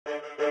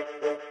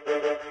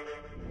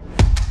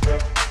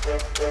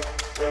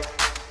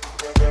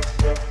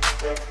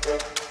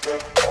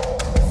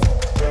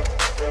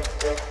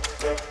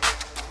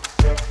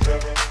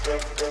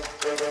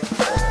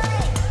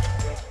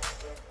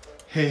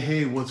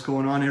Hey, what's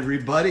going on,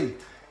 everybody?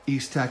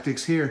 East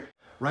Tactics here.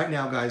 Right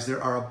now, guys,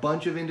 there are a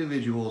bunch of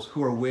individuals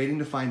who are waiting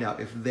to find out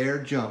if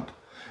their jump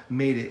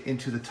made it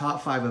into the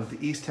top 5 of the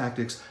East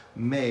Tactics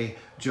May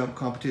jump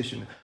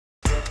competition.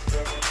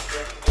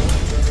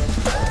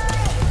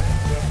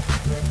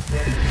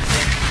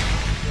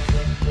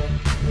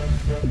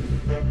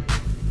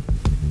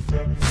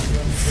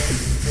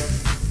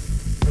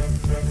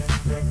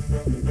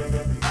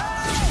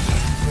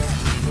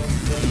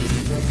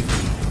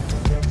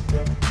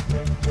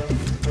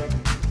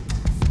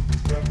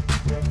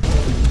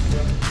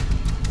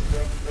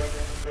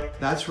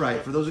 That's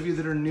right, for those of you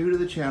that are new to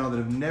the channel that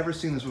have never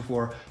seen this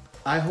before,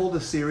 I hold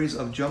a series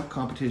of jump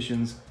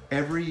competitions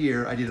every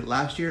year. I did it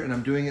last year and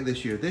I'm doing it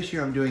this year. This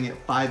year I'm doing it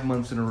 5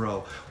 months in a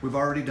row. We've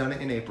already done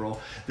it in April.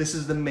 This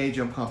is the May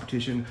jump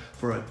competition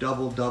for a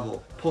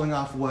double-double, pulling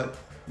off what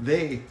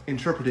they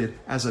interpreted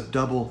as a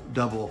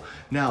double-double.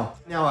 Now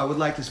I would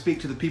like to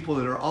speak to the people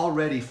that are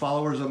already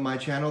followers of my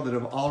channel, that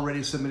have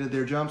already submitted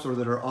their jumps, or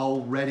that are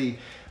already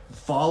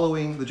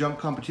following the jump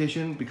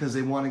competition because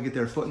they want to get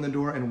their foot in the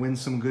door and win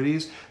some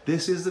goodies.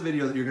 This is the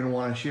video that you're going to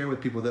want to share with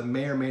people that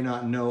may or may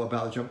not know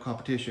about the jump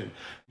competition.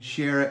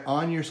 Share it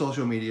on your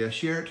social media,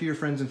 share it to your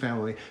friends and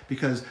family,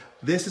 because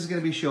this is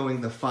going to be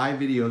showing the 5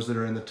 videos that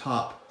are in the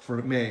top for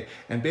May.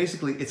 And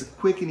basically it's a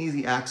quick and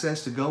easy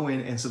access to go in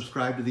and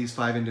subscribe to these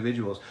 5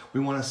 individuals. We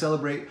want to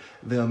celebrate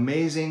the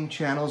amazing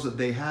channels that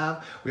they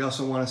have. We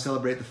also want to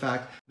celebrate the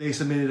fact they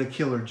submitted a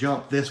killer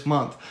jump this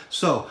month.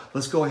 So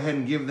let's go ahead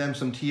and give them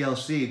some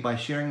TLC by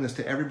sharing this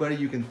to everybody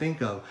you can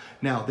think of.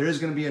 Now there's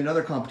going to be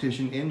another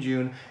competition in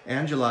June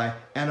and July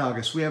and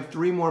August. We have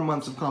 3 more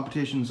months of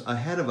competitions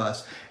ahead of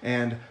us,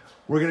 and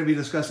we're going to be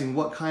discussing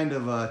what kind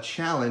of a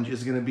challenge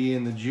is going to be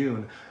in the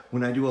June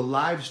when I do a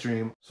live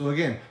stream. So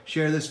again,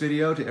 share this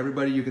video to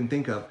everybody you can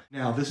think of.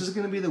 Now, this is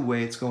going to be the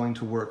way it's going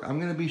to work. I'm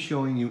going to be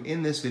showing you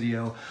in this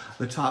video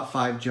the top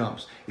 5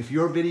 jumps. If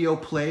your video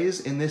plays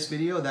in this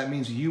video, that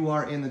means you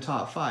are in the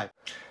top 5.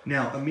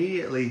 Now,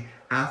 immediately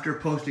after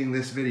posting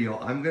this video,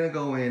 I'm going to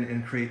go in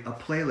and create a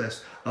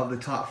playlist of the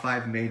top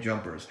 5 May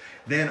jumpers.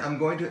 Then I'm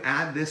going to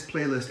add this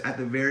playlist at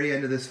the very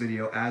end of this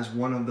video as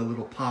one of the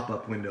little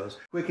pop-up windows.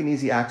 Quick and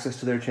easy access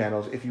to their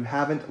channels if you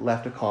haven't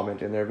left a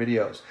comment in their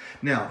videos.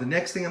 Now, the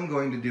next thing I'm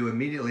going to do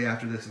immediately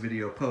after this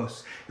video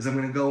posts is I'm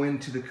going to go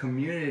into the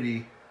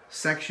community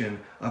section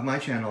of my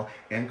channel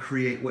and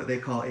create what they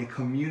call a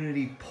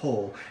community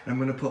poll. And I'm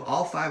going to put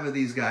all 5 of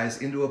these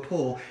guys into a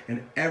poll,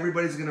 and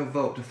everybody's going to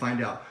vote to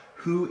find out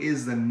who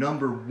is the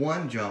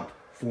 #1 jump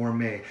for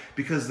May.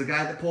 Because the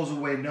guy that pulls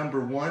away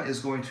 #1 is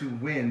going to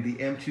win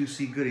the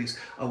M2C goodies,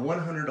 a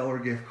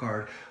 $100 gift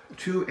card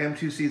to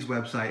M2C's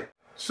website.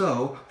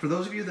 So, for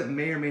those of you that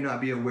may or may not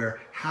be aware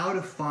how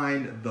to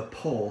find the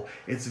poll,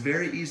 it's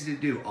very easy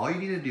to do. All you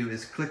need to do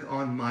is click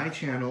on my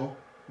channel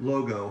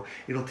logo.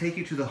 It'll take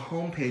you to the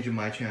home page of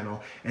my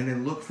channel, and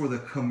then look for the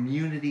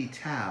community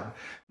tab.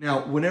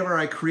 Now, whenever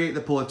I create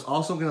the poll, it's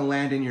also going to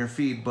land in your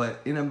feed,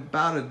 but in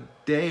about a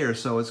day or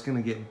so, it's going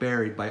to get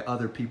buried by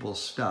other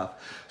people's stuff.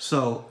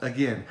 So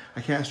again,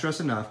 I can't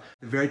stress enough,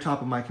 the very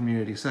top of my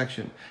community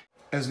section.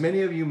 As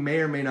many of you may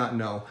or may not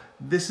know,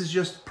 this is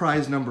just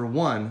prize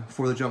 #1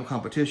 for the jump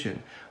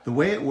competition. The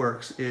way it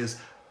works is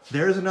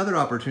there's another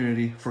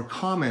opportunity for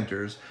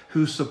commenters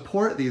who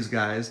support these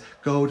guys.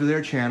 Go to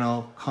their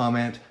channel,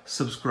 comment,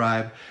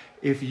 subscribe.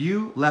 If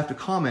you left a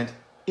comment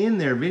in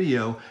their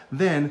video,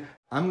 then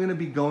I'm going to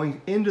be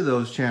going into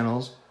those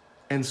channels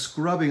and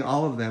scrubbing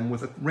all of them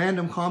with a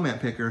random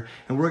comment picker,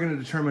 and we're going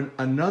to determine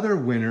another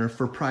winner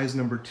for prize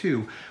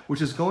 #2,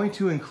 which is going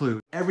to include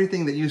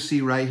everything that you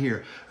see right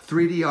here: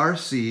 3D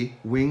RC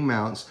wing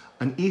mounts,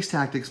 an East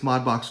Tactics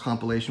mod box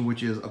compilation,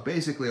 which is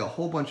basically a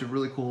whole bunch of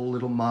really cool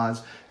little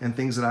mods and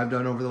things that I've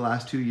done over the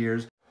last 2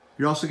 years.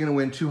 You're also going to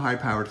win 2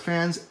 high-powered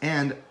fans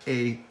and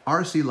a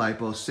RC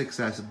Lipo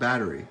 6S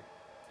battery.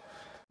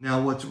 Now,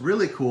 what's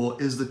really cool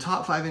is the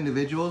top 5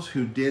 individuals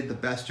who did the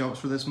best jumps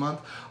for this month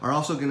are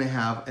also going to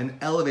have an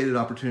elevated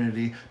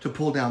opportunity to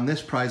pull down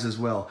this prize as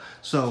well.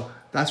 So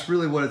that's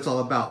really what it's all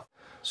about.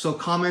 So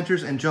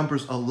commenters and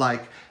jumpers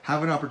alike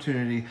have an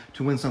opportunity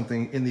to win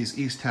something in these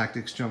East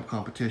Tactics jump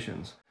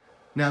competitions.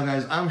 Now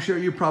guys, I'm sure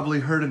you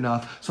probably heard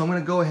enough, so I'm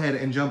going to go ahead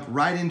and jump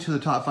right into the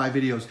top 5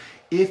 videos.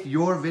 If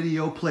your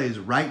video plays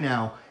right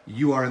now,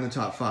 you are in the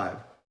top 5.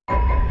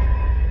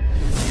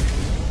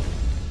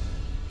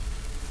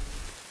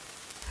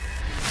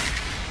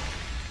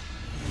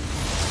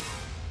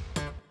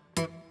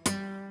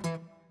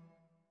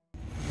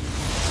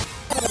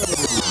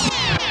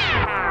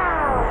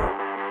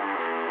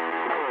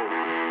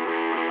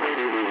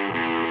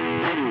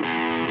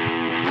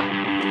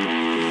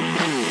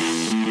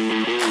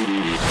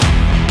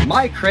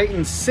 My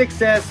Creighton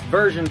 6S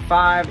version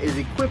 5 is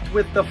equipped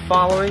with the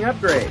following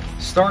upgrades.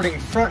 Starting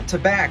front to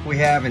back, we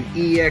have an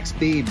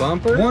EXB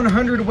bumper,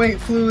 100 weight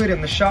fluid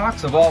in the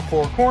shocks of all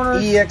four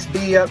corners,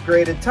 EXB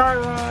upgraded tie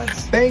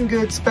rods,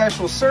 Banggood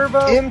special servo,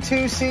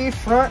 M2C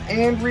front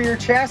and rear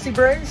chassis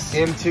brace,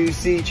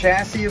 M2C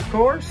chassis of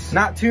course,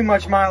 not too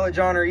much mileage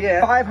on her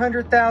yet,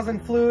 500,000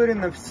 fluid in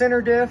the center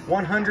diff,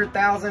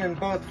 100,000 in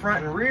both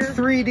front and rear,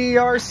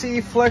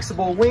 3DRC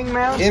flexible wing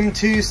mount,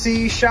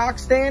 M2C shock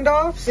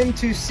standoffs,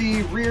 M2C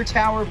rear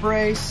tower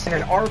brace, and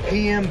an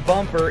RPM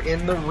bumper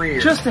in the rear,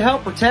 just to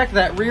help protect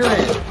that rear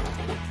end.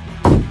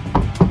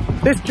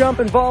 This jump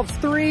involves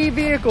 3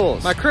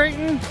 vehicles: my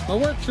Creighton, my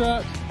work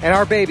truck, and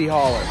our baby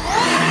hauler.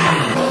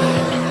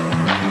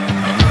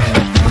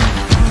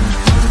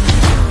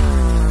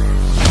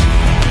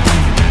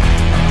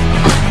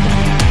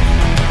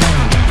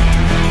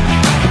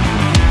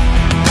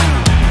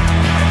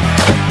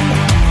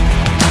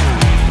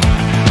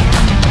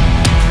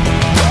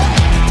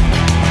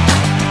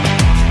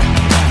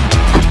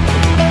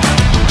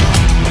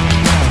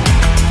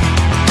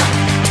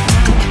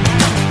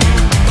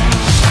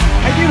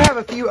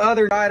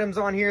 Other items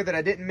on here that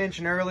I didn't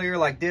mention earlier,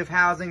 like diff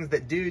housings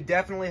that do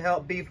definitely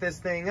help beef this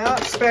thing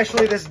up,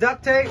 especially this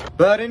duct tape.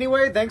 But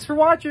anyway, thanks for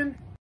watching.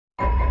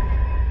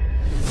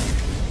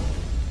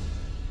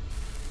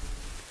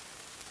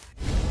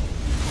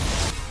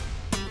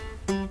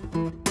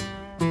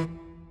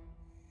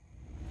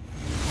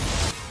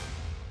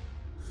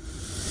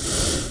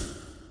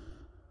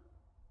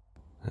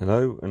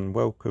 Hello and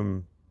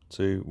welcome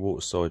to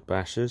Waterside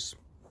Bashers.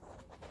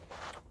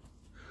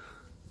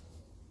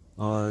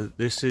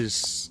 This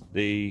is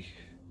the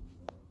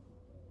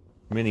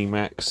mini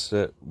max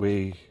that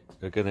we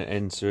are going to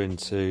enter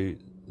into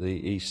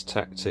the East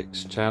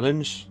Tactics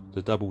Challenge,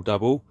 the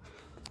double.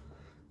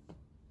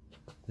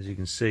 As you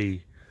can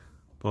see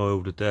by all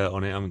the dirt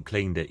on it, I haven't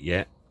cleaned it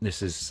yet.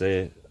 This is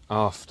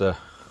after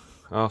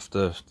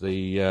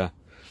the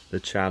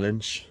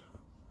challenge.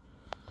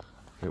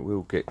 It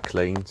will get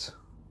cleaned.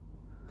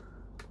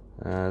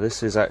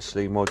 This is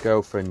actually my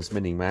girlfriend's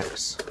mini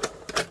max.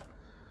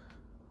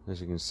 As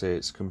you can see,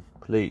 it's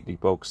completely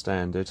bog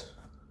standard.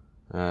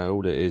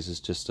 All it is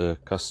just a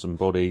custom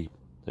body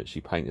that she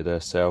painted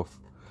herself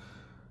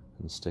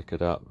and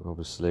stickered up.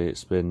 Obviously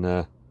it's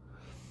been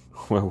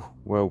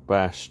well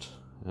bashed.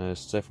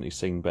 It's definitely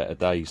seen better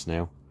days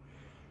now,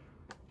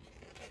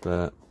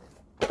 but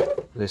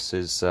this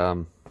is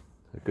a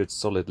good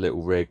solid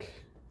little rig.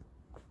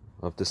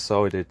 I've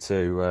decided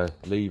to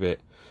leave it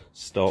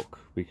stock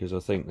because I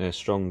think they're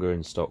stronger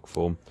in stock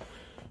form.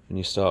 When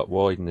you start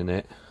widening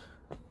it,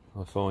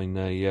 I find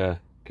they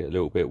get a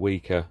little bit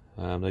weaker.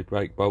 They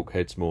break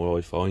bulkheads more,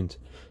 I find,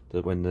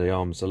 than when the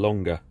arms are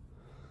longer.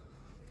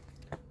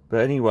 But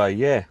anyway,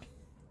 yeah,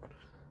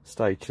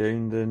 stay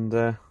tuned,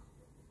 and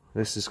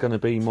this is going to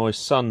be my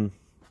son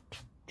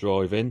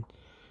driving,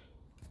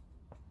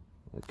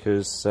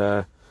 because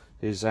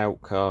his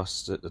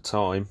Outcast at the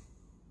time,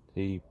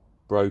 he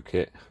broke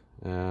it.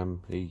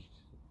 He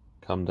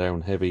come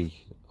down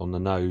heavy on the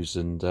nose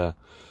and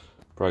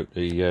broke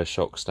the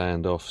shock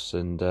standoffs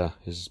and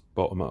his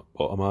bottom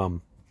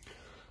arm.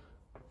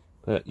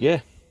 But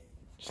yeah,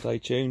 stay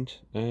tuned,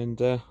 and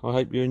I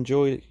hope you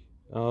enjoy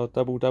our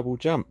double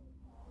jump.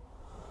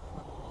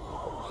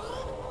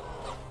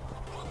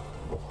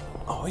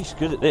 Oh, he's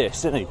good at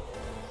this, isn't he?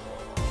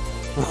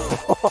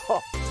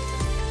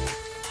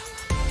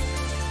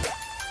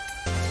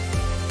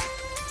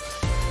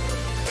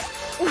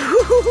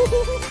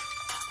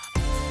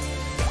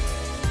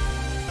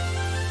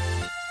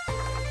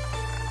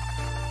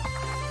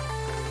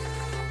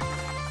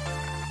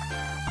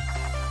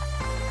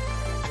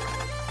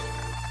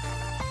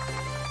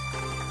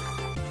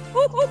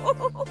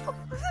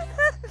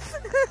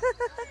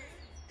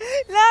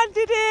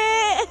 Landed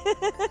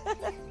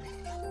it!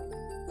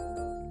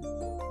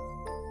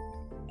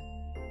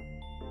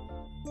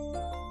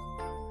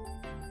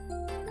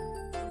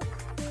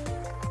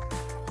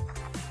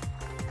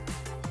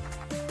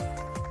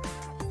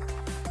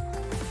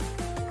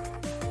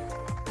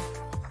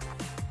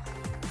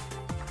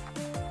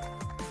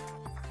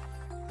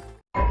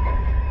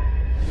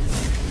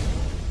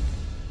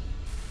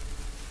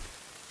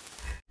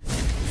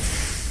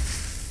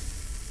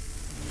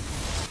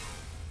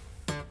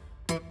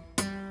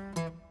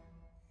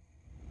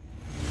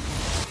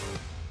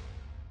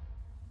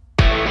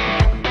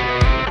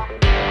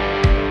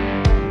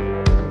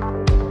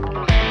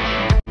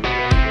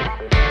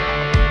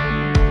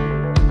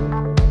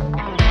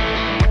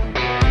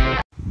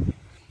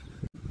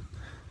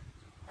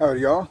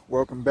 Howdy y'all,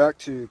 welcome back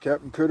to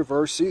Captain Coat of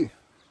RC.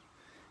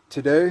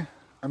 Today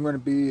I'm going to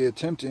be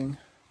attempting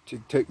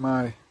to take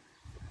my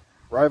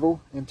rival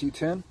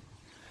MT10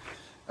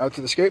 out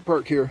to the skate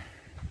park here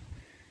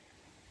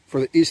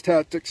for the East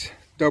Tactics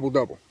double.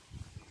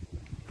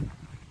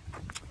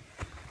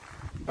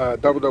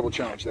 Double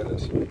challenge, that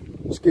is.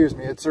 Excuse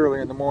me, it's early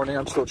in the morning,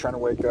 I'm still trying to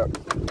wake up.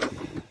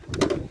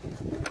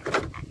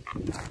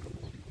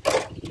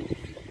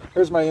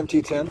 Here's my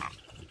MT10.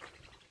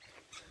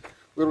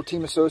 little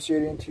team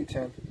associated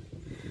MT10.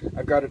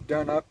 I've got it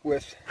done up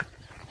with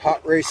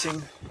hot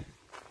racing.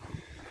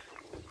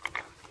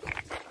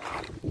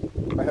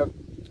 I have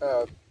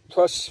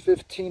plus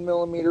 15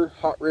 millimeter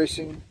hot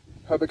racing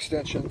hub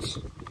extensions,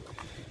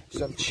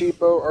 some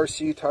cheapo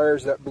RC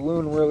tires that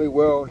balloon really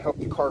well and help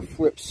the car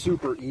flip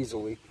super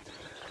easily.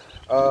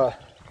 Got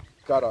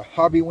a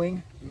Hobby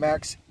Wing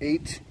Max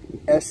 8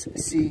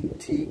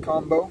 SCT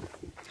combo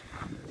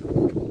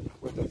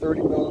with a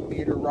 30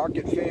 millimeter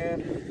rocket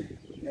fan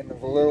and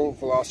a little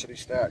velocity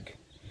stack.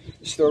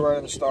 Still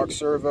running the stock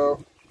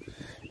servo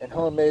and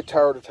homemade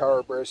tower to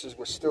tower braces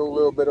with still a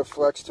little bit of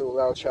flex to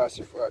allow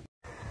chassis flex.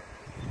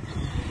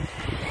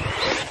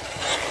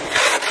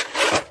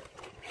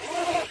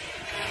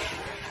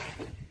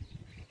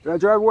 Did I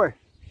drive away?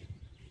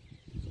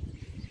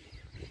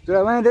 Did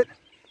I land it?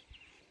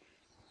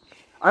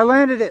 I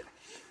landed it.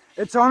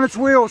 It's on its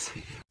wheels.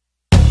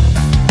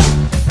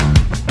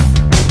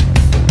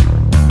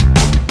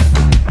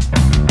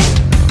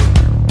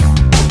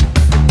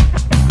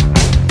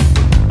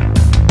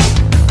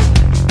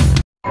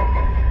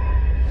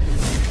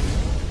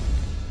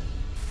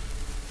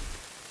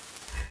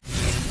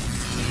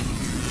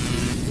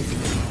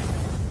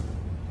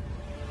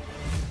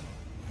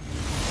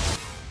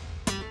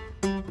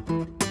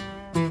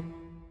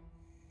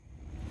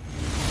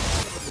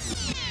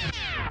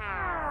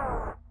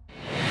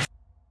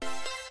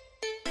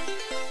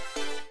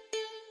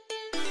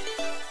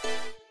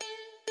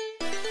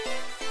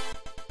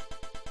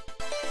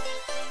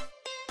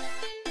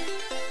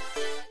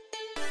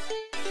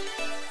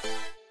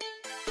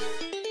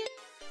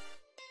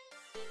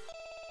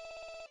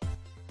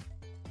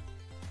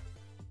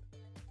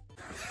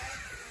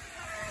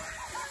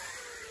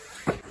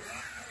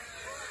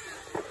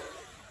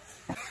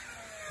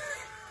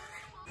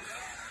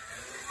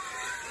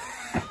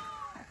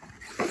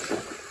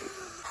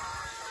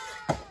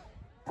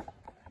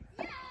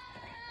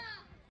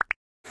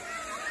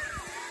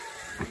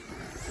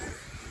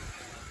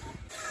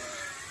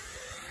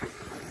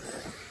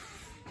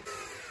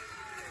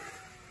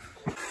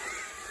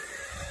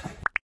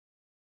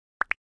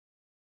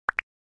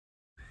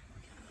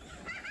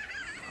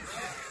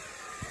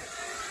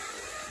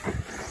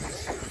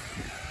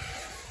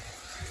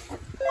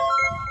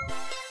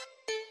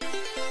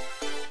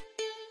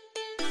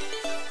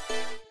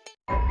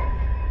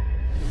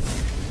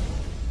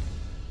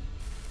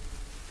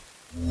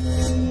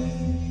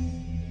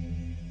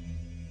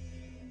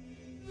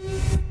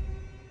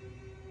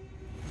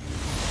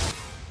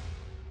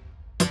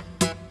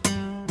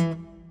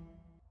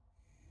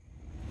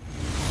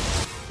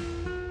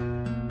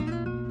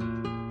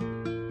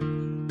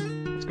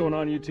 What's going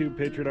on YouTube?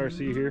 Patriot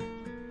RC here.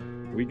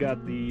 We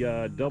got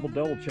the double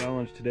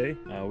challenge today.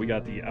 We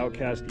got the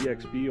Outcast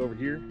EXB over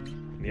here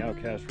and the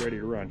Outcast ready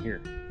to run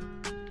here.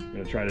 I'm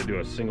gonna try to do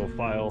a single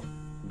file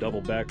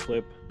double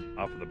backflip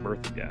off of the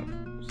berth gap.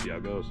 We'll see how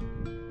it goes.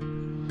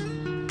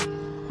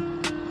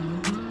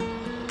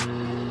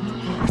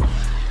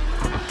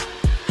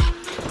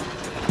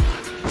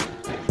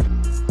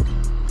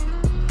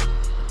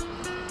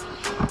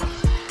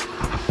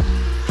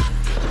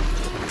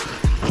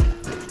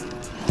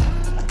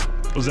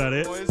 Was that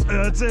it?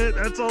 That's it.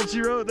 That's all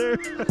she wrote there.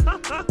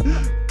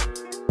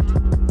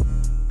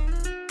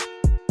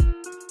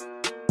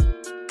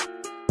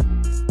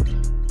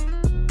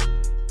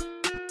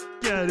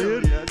 Yeah,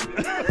 dude.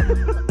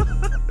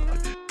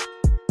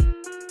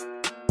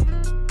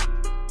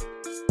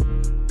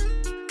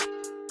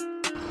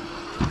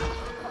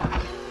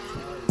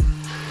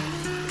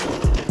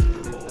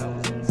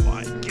 Oh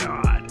my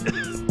God.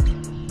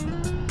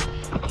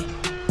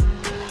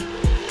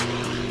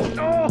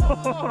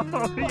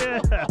 Oh yeah.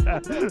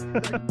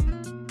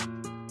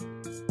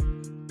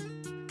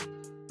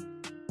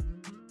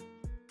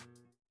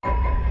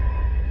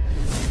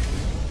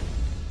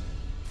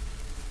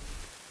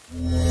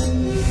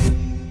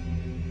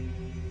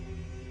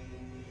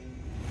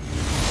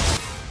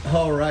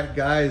 All right,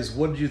 guys,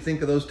 what did you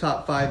think of those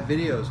top 5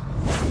 videos?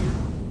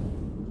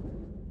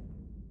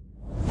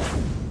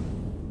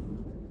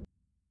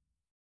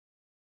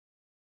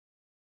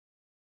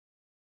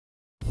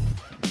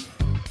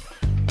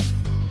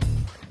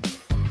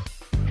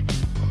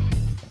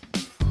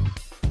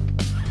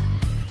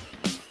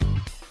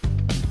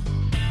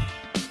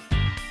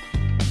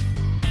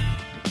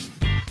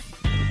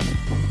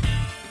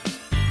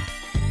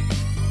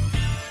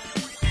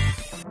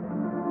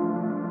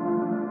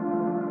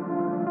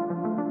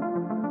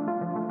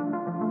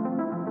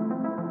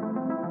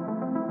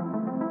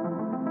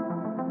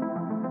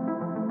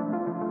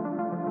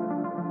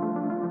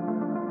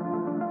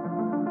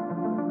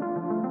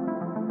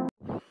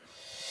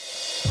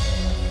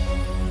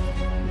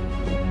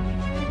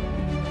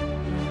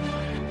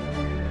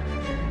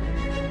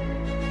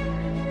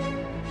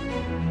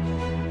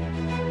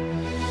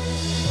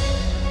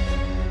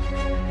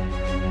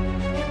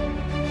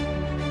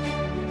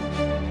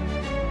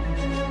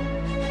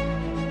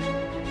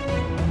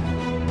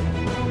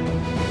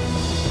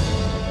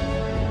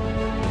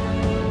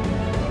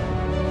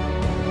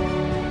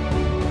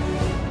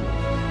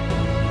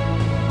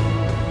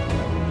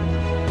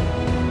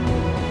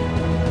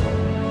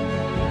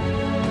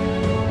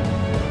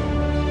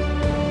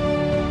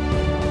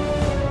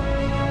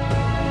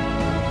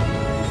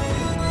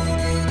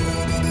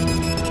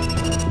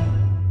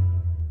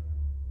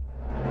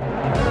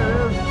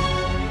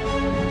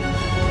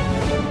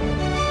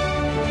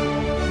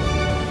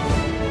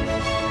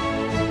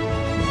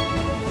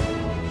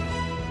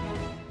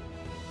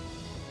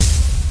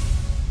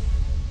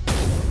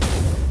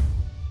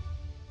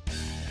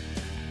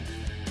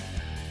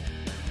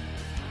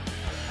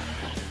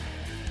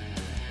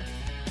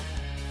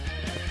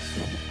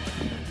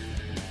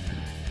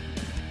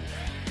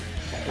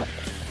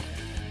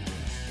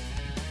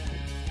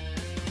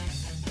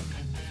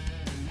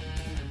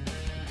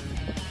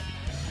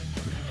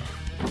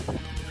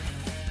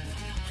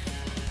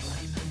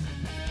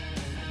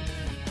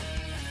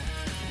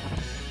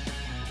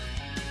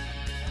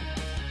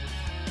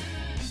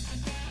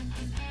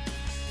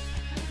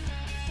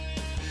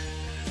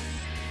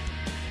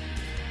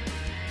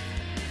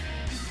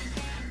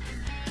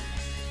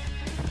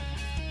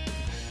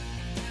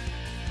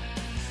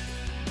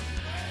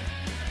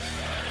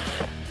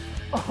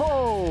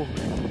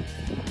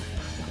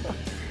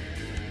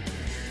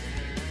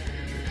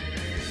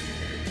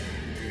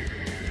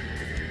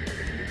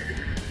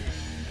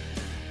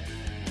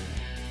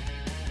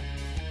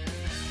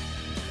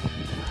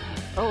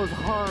 That was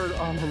hard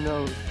on the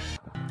nose.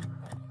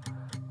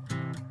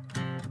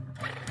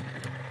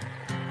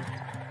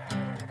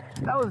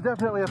 That was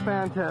definitely a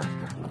fan test.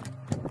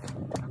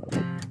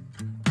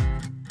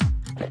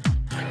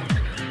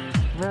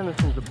 Man, this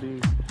thing's a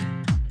beast.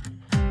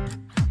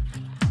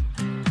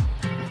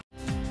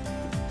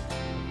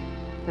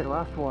 Okay,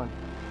 last one.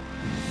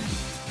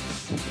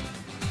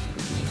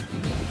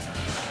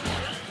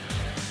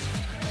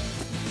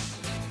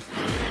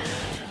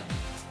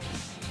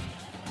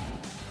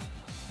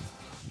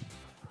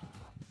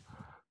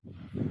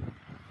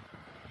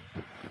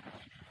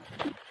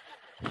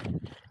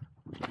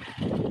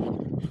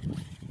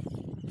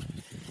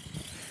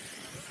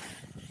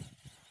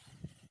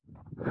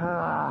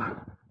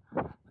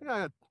 I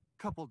got a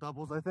couple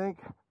doubles, I think.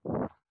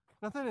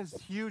 Nothing as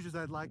huge as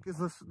I'd like. Is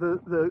this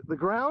the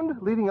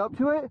ground leading up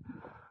to it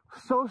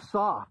so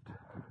soft,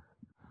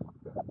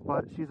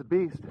 but she's a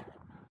beast.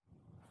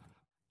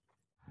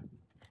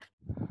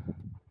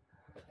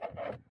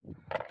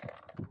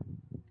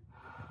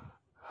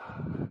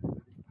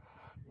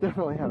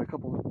 Definitely had a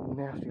couple of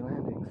nasty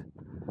landings.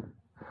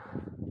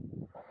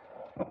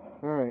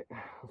 All right,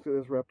 let's get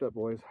this wrapped up,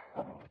 boys.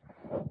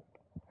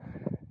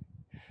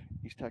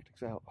 East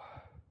Tactics out.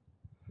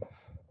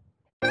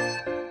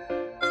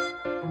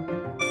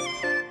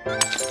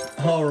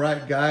 All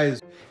right, guys,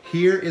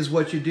 here is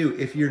what you do.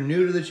 If you're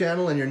new to the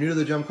channel and you're new to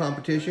the jump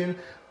competition,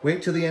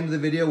 wait till the end of the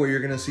video where you're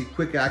gonna see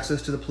quick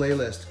access to the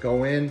playlist.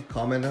 Go in,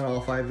 comment on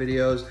all 5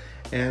 videos,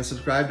 and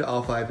subscribe to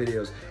all 5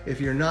 videos. If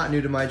you're not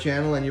new to my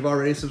channel and you've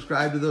already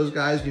subscribed to those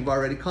guys, and you've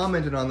already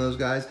commented on those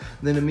guys,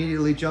 then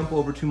immediately jump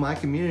over to my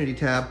community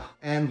tab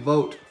and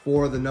vote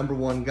for the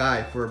 #1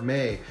 guy for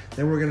May.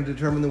 Then we're gonna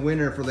determine the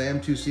winner for the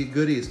M2C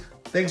goodies.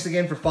 Thanks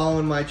again for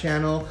following my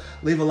channel.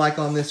 Leave a like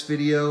on this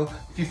video.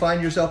 If you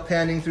find yourself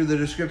panning through the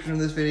description of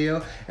this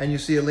video and you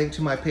see a link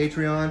to my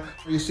Patreon,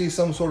 or you see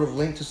some sort of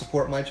link to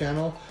support my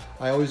channel,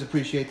 I always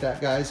appreciate that,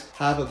 guys.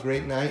 Have a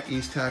great night.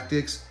 East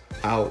Tactics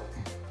out.